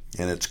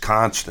 and it's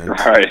constant.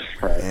 Right.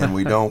 And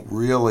we don't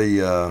really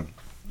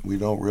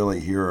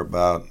hear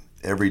about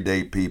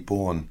everyday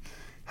people and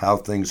how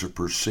things are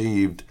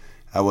perceived.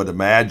 I would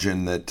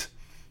imagine that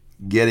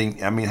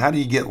how do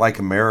you get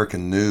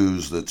American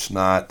news that's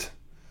not,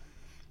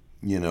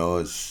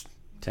 as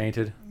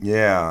tainted?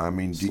 Yeah,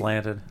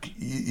 slanted.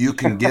 You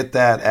can get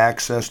that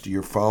access to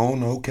your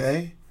phone,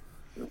 okay?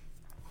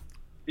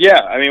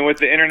 Yeah, with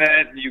the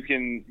internet, you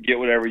can get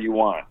whatever you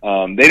want.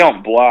 They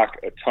don't block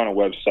a ton of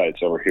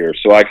websites over here,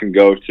 so I can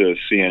go to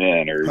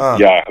CNN or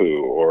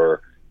Yahoo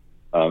or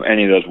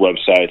any of those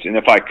websites. And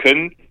if I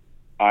couldn't,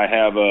 I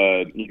have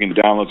you can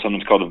download something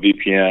that's called a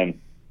VPN.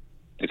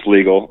 It's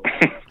legal,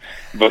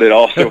 but it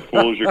also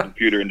fools your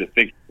computer into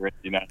thinking you're in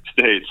the United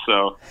States.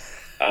 So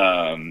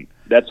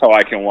that's how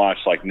I can watch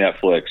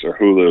Netflix or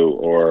Hulu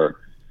or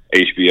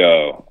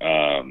HBO.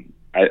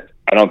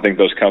 I don't think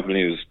those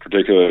companies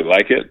particularly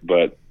like it,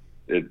 but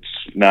it's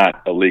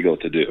not illegal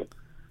to do.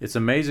 It's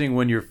amazing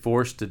when you're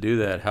forced to do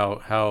that,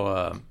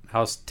 how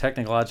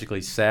technologically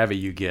savvy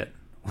you get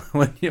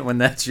when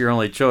that's your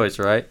only choice,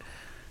 right?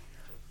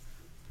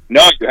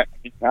 No,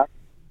 you have.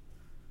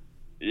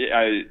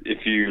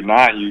 If you're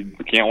not, you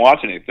can't watch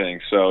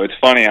anything. So it's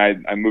funny. I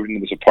moved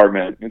into this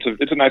apartment.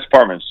 It's a nice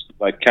apartment,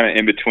 it's kind of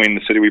in between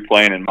the city we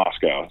play in and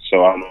Moscow.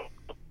 So I'm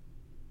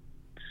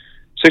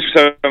 6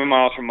 or 7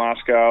 miles from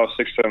Moscow,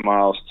 6 or 7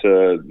 miles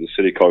to the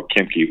city called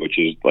Khimki, which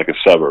is like a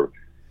suburb.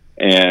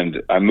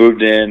 And I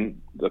moved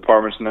in. The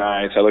apartment's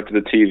nice. I looked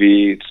at the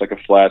TV. It's like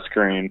a flat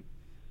screen.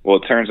 Well,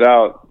 it turns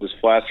out this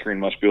flat screen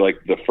must be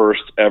the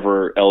first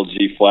ever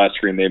LG flat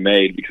screen they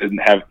made because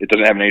it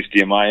doesn't have an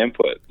HDMI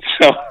input.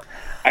 So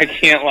I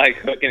can't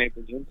hook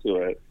anything into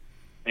it.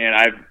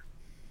 And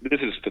this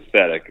is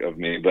pathetic of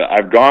me, but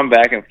I've gone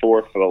back and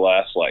forth for the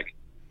last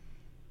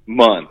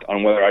month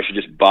on whether I should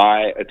just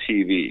buy a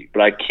TV,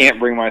 but I can't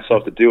bring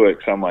myself to do it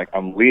because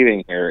I'm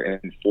leaving here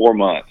in 4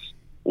 months.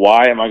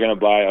 Why am I going to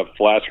buy a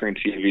flat screen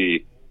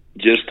TV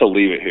just to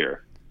leave it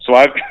here? So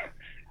I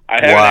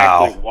haven't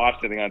actually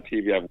watched anything on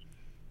TV. I've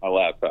my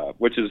laptop,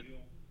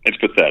 it's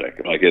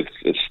pathetic.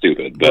 It's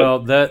stupid. But well,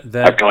 that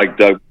I feel like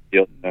Doug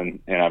and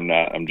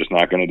I'm just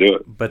not going to do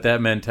it. But that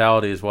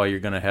mentality is why you're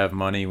going to have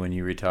money when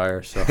you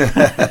retire. So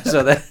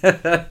so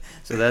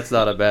that's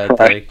not a bad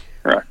thing.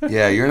 Right.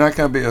 Yeah, you're not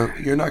gonna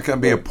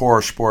be a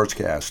poor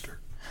sportscaster.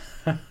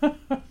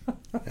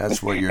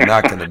 That's what you're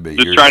not gonna be.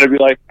 I'm trying to be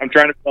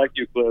like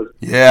you, Cliff.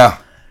 Yeah.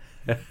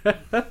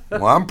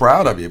 Well, I'm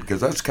proud of you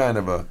because that's kind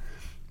of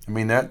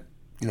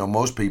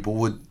most people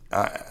would.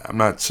 I'm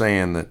not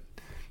saying that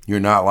you're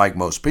not like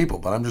most people,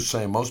 but I'm just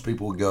saying most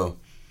people would go,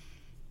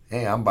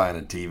 hey, I'm buying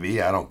a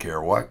TV. I don't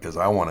care what, because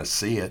I want to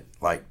see it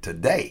like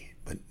today.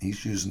 But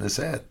he's using his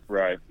head,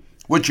 right?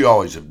 Which you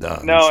always have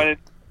done. No, so. And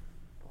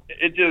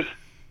it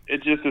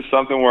just is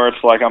something where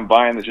it's like I'm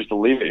buying this just to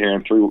leave it here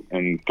in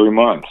 3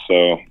 months.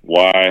 So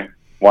why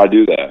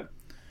do that?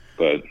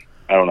 But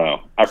I don't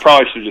know. I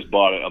probably should have just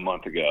bought it a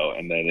month ago,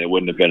 and then it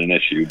wouldn't have been an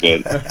issue.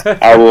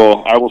 But I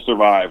will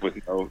survive with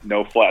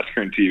no flat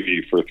screen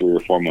TV for 3 or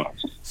 4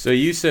 months. So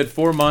you said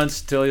 4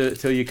 months till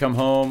you come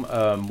home.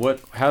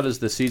 How does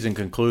the season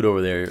conclude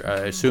over there?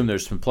 I assume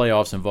there's some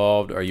playoffs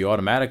involved. Are you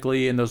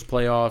automatically in those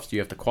playoffs? Do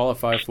you have to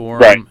qualify for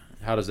them? Right.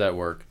 How does that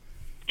work?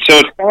 So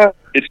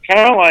it's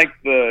kind of like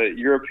the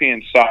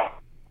European soccer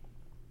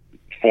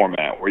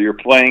format where you're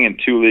playing in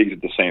 2 leagues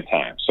at the same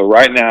time. So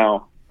right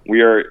now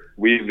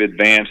we've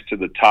advanced to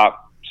the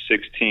top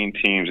 16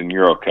 teams in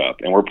Euro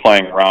Cup, and we're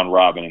playing round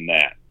robin in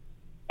that.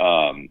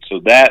 So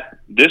that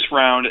this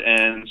round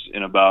ends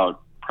in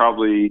about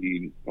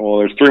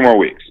there's 3 more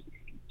weeks.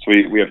 So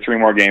we have 3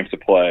 more games to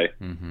play.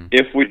 Mm-hmm.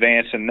 If we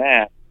advance in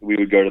that, we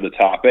would go to the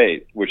top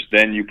 8, which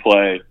then you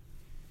play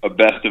a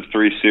best of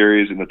 3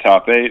 series in the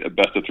top 8, a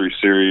best of 3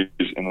 series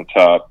in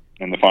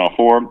the final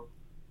 4,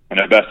 and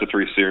a best of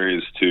 3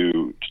 series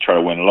to try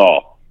to win it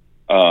all.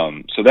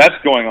 So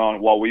that's going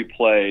on while we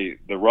play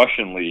the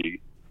Russian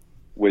league,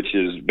 which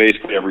is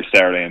basically every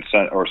Saturday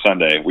or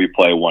Sunday we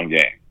play 1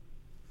 game.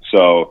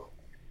 So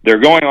they're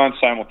going on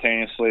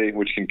simultaneously,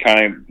 which can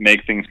kind of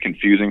make things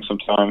confusing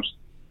sometimes.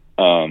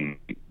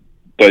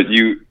 But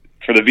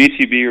for the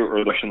VTB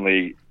or the Russian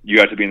league, you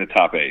have to be in the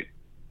top 8.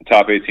 The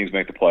top 8 teams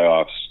make the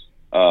playoffs.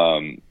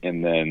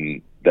 And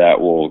then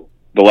the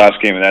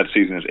last game of that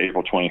season is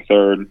April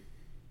 23rd.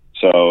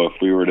 So if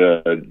we were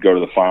to go to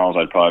the finals,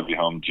 I'd probably be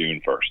home June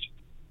 1st.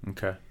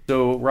 Okay.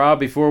 So, Rob,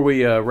 before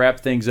we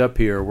wrap things up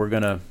here, we're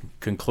going to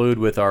conclude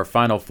with our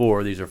final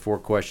 4. These are 4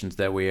 questions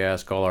that we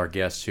ask all our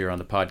guests here on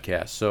the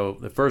podcast. So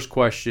the first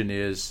question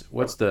is,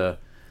 what's the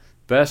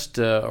best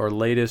or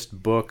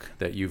latest book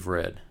that you've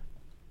read?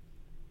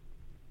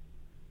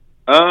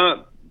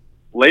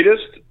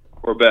 Latest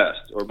or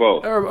best or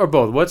both? Or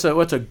both. What's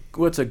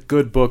a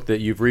good book that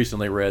you've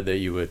recently read that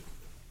you would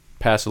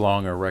pass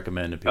along or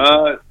recommend to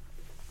people?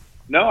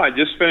 No, I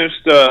just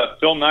finished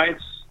Phil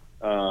Knight's.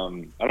 I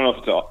don't know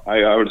if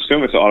I would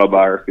assume it's an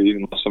autobiography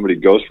unless somebody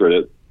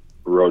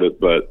wrote it,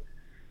 but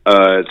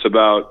it's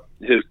about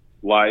his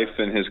life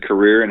and his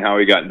career and how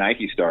he got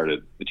Nike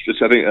started. It's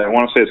just, I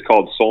want to say it's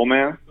called Soul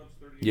Man.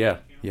 Yeah.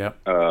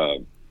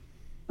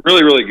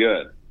 Really, really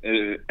good.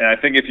 And I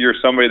think if you're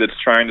somebody that's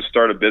trying to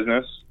start a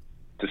business,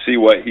 to see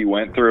what he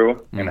went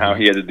through and how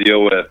he had to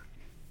deal with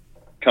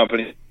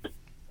companies,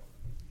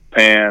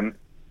 Japan,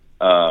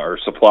 or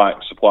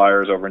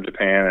suppliers over in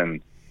Japan,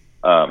 and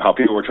how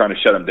people were trying to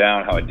shut him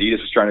down, how Adidas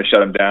was trying to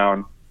shut him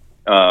down.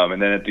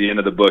 And then at the end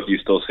of the book, you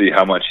still see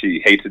how much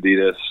he hates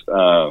Adidas.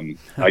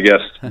 I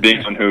guess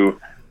being someone who,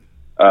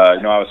 I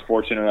was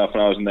fortunate enough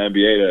when I was in the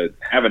NBA to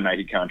have a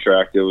Nike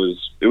contract. It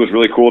was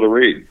really cool to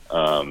read.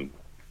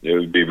 It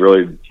would be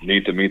really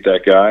neat to meet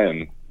that guy,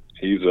 and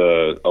he's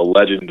a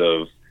legend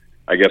of,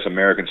 I guess,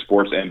 American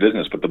sports and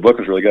business. But the book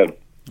is really good.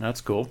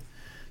 That's cool.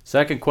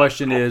 Second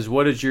question is,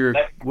 what is your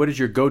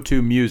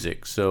go-to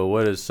music? So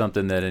what is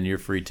something that in your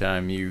free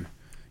time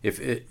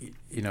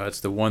it's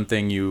the one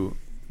thing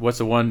what's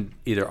the one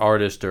either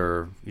artist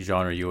or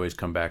genre you always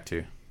come back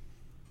to?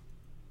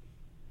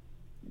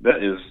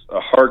 That is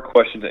a hard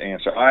question to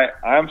answer.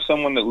 I'm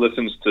someone that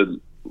listens to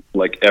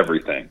like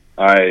everything.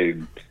 I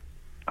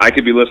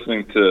could be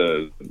listening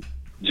to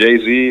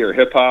Jay-Z or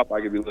hip hop. I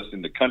could be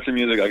listening to country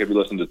music. I could be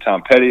listening to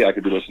Tom Petty. I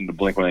could be listening to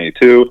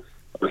Blink-182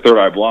 or Third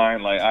Eye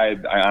Blind. Like I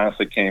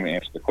honestly can't even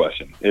answer the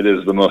question. It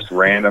is the most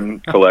random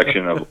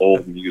collection of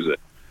old music.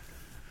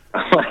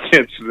 Like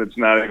it's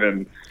not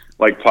even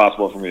like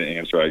possible for me to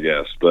answer, I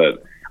guess.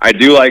 But I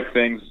do like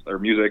things or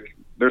music.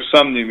 There's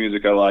some new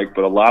music I like,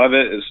 but a lot of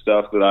it is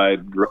stuff that I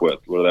grew up with,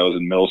 whether that was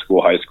in middle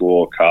school, high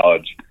school,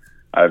 college.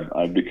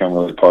 I've become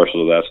really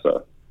partial to that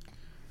stuff.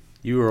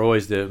 You were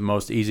always the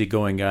most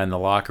easygoing guy in the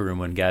locker room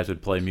when guys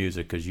would play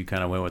music because you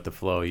kind of went with the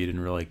flow. You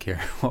didn't really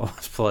care what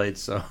was played.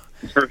 So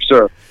for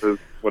sure,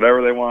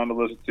 whatever they wanted to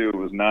listen to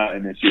was not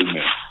an issue with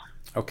me.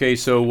 Okay,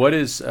 so what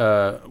is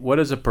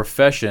a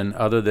profession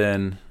other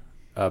than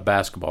a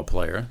basketball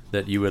player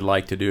that you would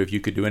like to do if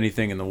you could do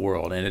anything in the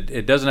world? And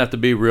it doesn't have to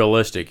be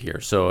realistic here.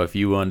 So if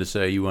you wanted to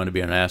say you want to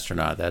be an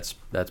astronaut, that's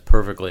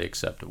perfectly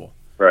acceptable.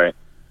 Right.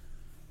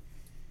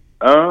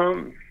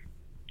 When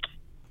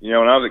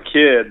I was a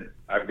kid,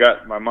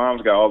 my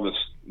mom's got all this.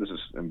 This is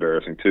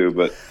embarrassing too,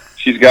 but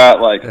she's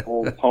got like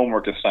old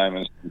homework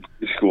assignments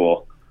in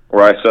school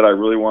where I said I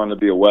really wanted to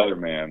be a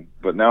weatherman,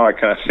 but now I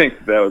kind of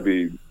think that would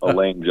be a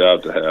lame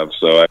job to have.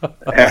 So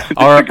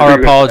our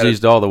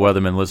apologies to all the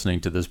weathermen listening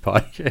to this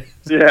podcast.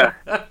 Yeah,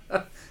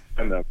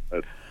 I know,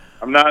 but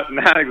I'm not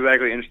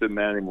exactly interested in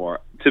that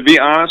anymore. To be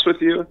honest with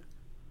you,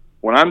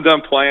 when I'm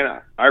done playing,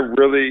 I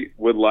really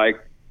would like.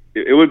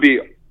 It would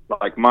be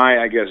like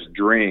my, I guess,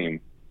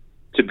 dream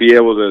to be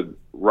able to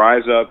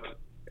rise up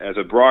as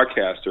a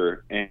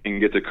broadcaster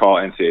and get to call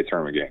NCAA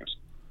tournament games.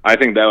 I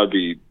think that would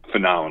be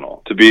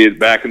phenomenal to be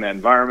back in that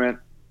environment.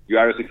 You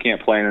obviously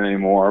can't play in it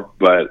anymore,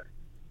 but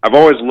I've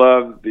always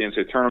loved the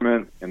NCAA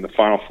tournament and the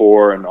Final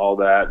Four and all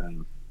that.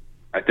 And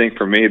I think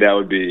for me, that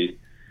would be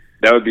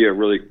a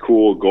really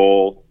cool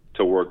goal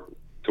to work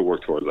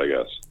towards, I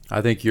guess.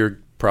 I think you're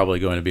probably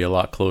going to be a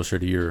lot closer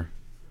to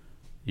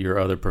your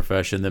other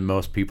profession than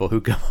most people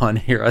who come on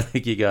here. I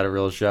think you got a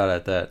real shot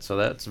at that. So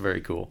that's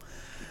very cool.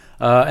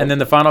 And then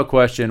the final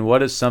question,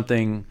 what is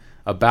something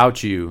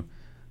about you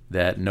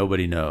that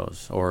nobody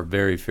knows or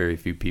very, very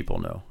few people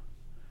know?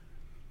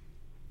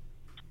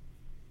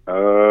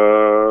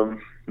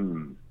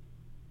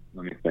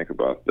 Let me think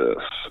about this.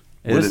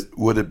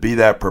 Would it be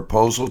that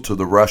proposal to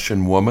the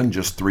Russian woman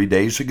just 3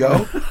 days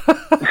ago?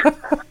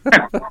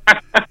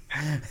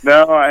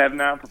 No, I have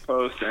not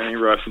proposed to any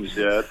Russians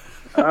yet.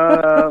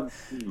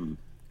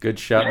 Good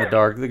shot in the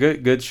dark.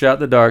 Good shot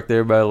in the dark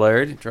there by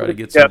Larry. Try to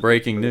get some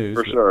breaking news.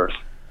 For sure.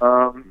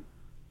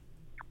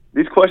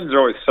 These questions are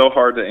always so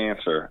hard to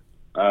answer.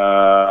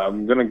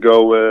 I'm going to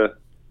go with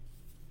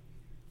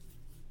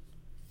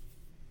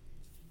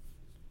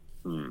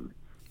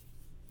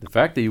the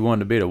fact that you wanted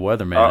to be a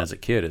weatherman as a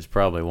kid is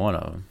probably one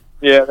of them.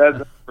 Yeah,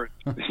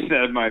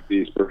 that might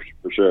be for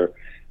sure.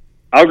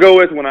 I'll go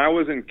with when I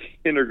was in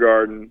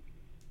kindergarten,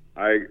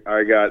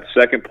 I got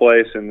second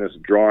place in this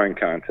drawing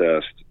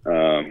contest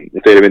in the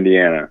state of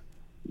Indiana.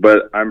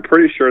 But I'm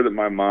pretty sure that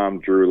my mom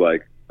drew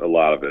like a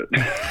lot of it.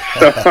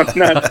 So I'm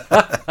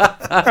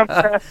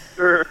not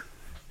sure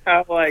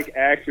how like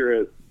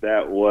accurate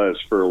that was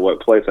for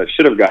what place I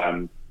should have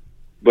gotten.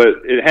 But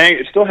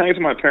it still hangs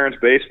in my parents'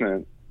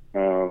 basement.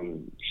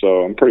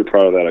 So I'm pretty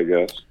proud of that, I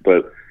guess.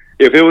 But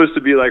if it was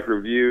to be like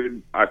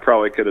reviewed, I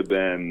probably could have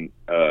been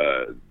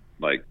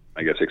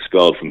I guess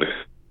expelled from the.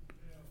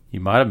 You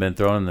might have been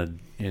thrown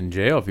in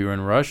jail if you were in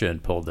Russia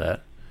and pulled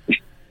that.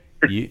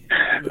 Yeah,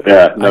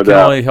 no I can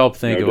doubt. only help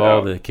think No of doubt.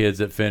 all the kids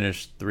that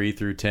finished 3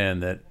 through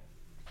 10 that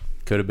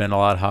could have been a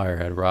lot higher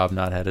had Rob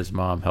not had his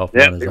mom help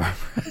him on his arm.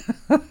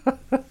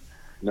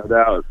 No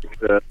doubt.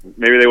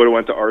 Maybe they would have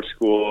went to art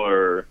school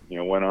or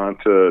went on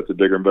to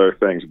bigger and better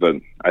things. But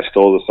I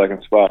stole the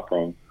second spot from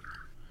them.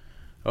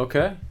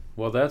 Okay.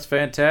 Well, that's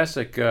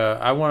fantastic.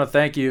 I want to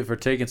thank you for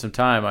taking some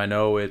time. I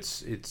know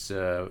it's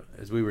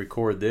as we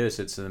record this,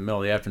 it's in the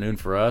middle of the afternoon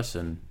for us,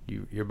 and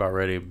you're about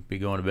ready to be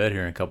going to bed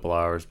here in a couple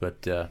hours.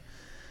 But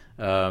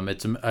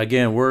it's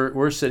again,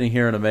 we're sitting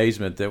here in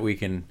amazement that we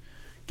can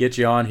get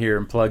you on here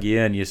and plug you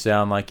in. You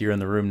sound like you're in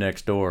the room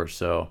next door.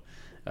 So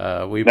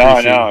we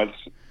appreciate. No, it's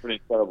pretty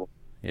incredible.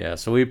 Yeah,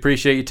 so we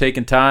appreciate you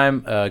taking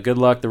time. Good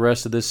luck the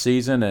rest of this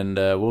season, and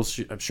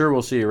I'm sure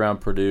we'll see you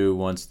around Purdue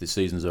once the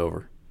season's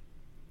over.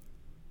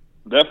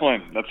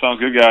 Definitely. That sounds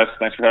good, guys.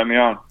 Thanks for having me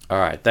on. All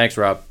right. Thanks,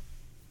 Rob.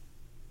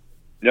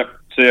 Yep.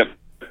 See ya.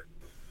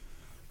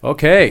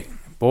 Okay.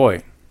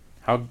 Boy,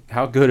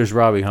 how good is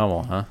Robbie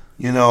Hummel, huh?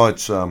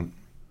 It's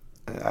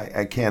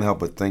I can't help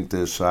but think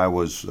this. I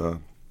was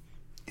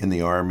in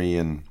the Army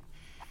in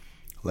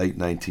late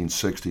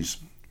 1960s,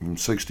 from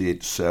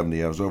 68 to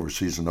 70. I was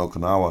overseas in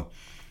Okinawa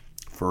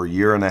for a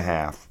year and a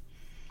half.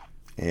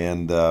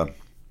 And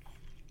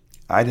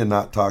I did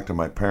not talk to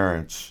my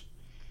parents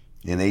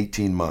in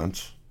 18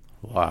 months.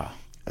 Wow.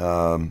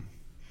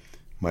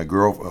 My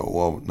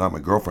not my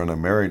girlfriend, I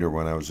married her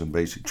when I was in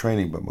basic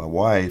training, but my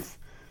wife,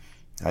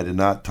 I did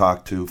not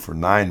talk to for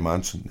 9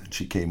 months, and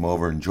she came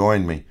over and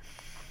joined me.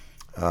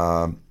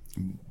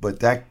 But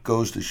that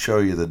goes to show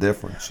you the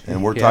difference.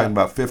 And we're talking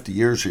about 50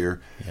 years here,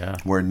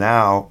 where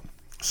now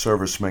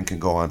servicemen can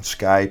go on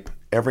Skype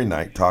every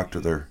night, talk to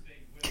their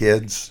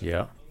kids,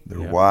 their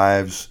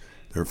wives,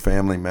 their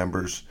family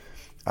members.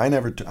 I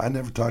never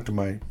talked to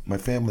my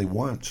family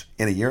once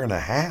in a year and a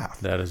half.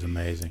 That is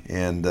amazing.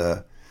 And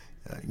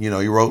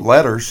you wrote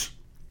letters,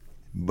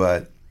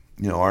 but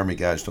Army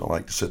guys don't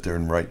like to sit there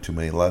and write too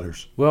many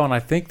letters. Well, and I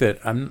think that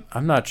I'm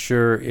not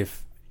sure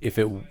if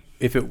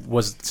it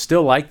was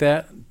still like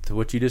that to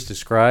what you just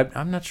described.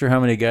 I'm not sure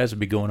how many guys would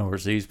be going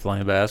overseas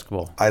playing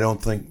basketball. I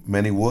don't think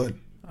many would.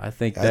 I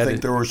think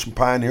there were some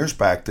pioneers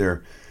back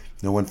there.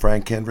 When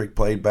Frank Kendrick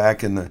played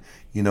back in the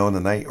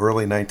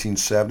early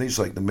 1970s,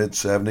 like the mid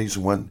 70s,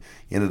 and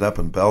ended up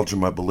in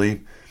Belgium, I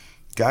believe.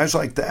 Guys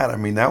like that. I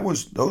mean,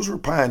 those were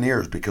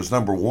pioneers because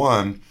number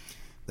one,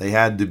 they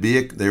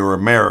were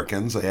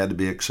Americans. They had to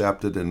be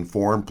accepted in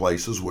foreign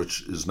places,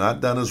 which is not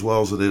done as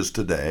well as it is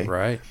today.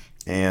 Right.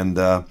 And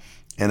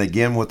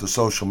again, with the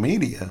social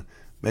media,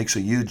 makes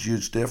a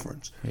huge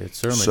difference. It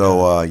certainly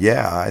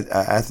does.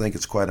 I think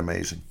it's quite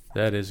amazing.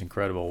 That is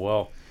incredible.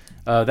 Well,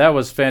 that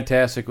was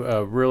fantastic.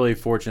 Really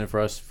fortunate for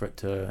us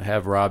to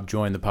have Rob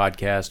join the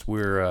podcast.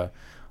 We're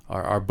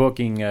our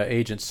booking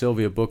agent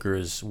Sylvia Booker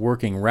is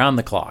working round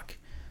the clock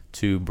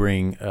to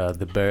bring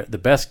the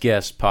best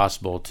guests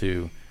possible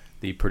to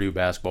the Purdue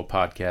Basketball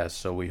Podcast.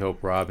 So we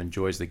hope Rob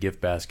enjoys the gift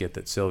basket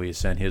that Sylvia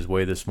sent his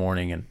way this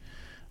morning, and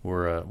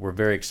we're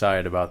very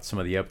excited about some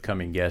of the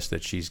upcoming guests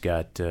that she's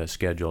got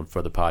scheduled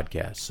for the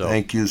podcast. So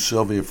thank you,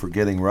 Sylvia, for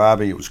getting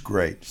Robbie. It was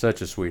great.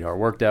 Such a sweetheart.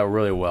 Worked out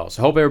really well.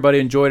 So hope everybody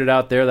enjoyed it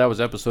out there. That was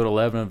episode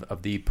 11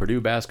 of the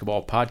Purdue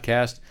Basketball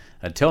Podcast.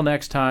 Until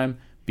next time,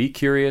 be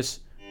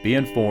curious, be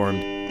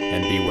informed,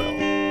 and be well.